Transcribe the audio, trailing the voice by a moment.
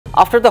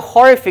After the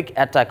horrific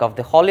attack of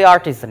the holy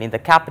artisan in the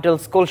capital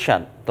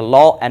Gulshan, the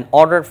law and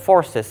order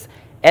forces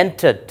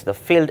entered the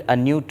field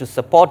anew to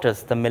support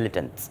the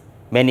militants.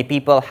 Many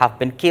people have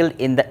been killed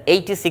in the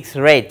 86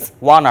 raids,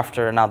 one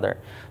after another.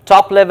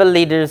 Top-level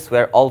leaders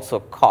were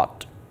also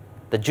caught.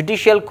 The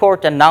judicial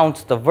court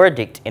announced the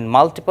verdict in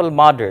multiple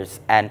murders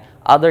and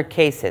other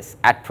cases.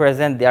 At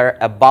present, there are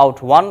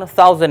about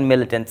 1,000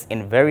 militants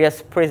in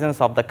various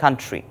prisons of the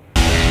country.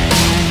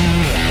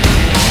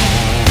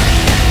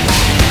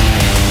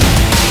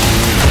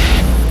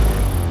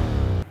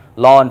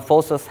 Law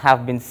enforcers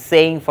have been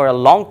saying for a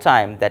long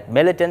time that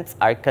militants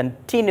are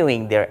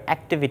continuing their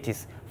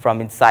activities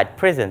from inside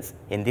prisons.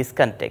 In this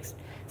context,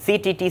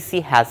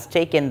 CTTC has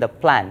taken the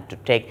plan to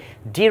take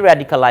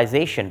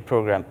de-radicalization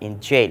program in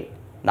jail.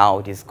 Now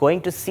it is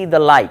going to see the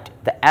light.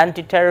 The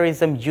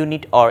Anti-Terrorism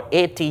Unit or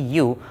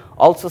ATU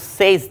also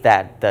says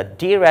that the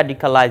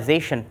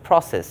de-radicalization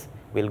process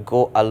will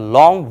go a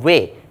long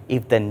way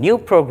if the new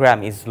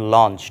program is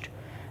launched.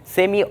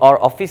 Semi or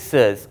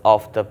officers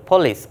of the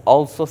police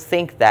also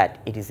think that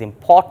it is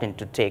important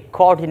to take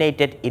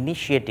coordinated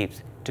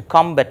initiatives to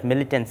combat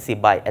militancy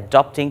by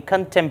adopting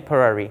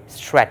contemporary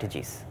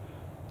strategies.